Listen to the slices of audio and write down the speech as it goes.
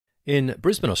In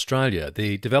Brisbane, Australia,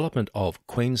 the development of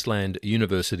Queensland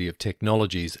University of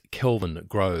Technology's Kelvin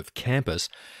Grove Campus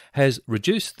has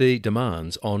reduced the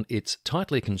demands on its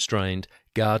tightly constrained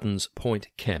Gardens Point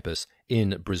campus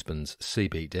in Brisbane's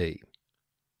CBD.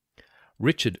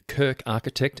 Kirk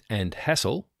Architect and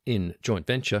Hassell, in joint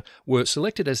venture, were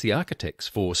selected as the architects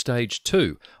for Stage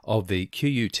 2 of the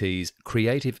QUT's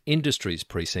Creative Industries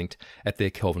Precinct at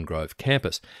their Kelvin Grove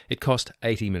campus. It cost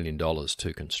 $80 million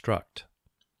to construct.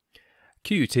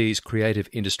 QUT's Creative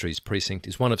Industries Precinct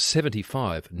is one of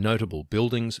 75 notable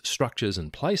buildings, structures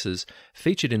and places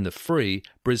featured in the free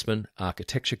Brisbane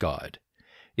Architecture Guide.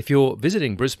 If you're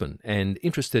visiting Brisbane and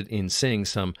interested in seeing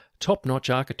some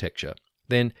top-notch architecture,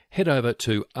 then head over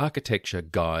to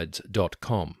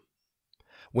architectureguides.com.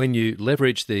 When you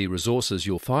leverage the resources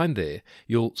you'll find there,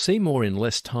 you'll see more in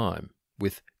less time,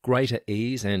 with greater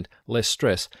ease and less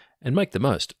stress, and make the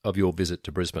most of your visit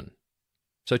to Brisbane.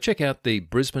 So check out the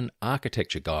Brisbane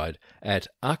Architecture Guide at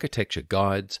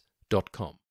architectureguides.com.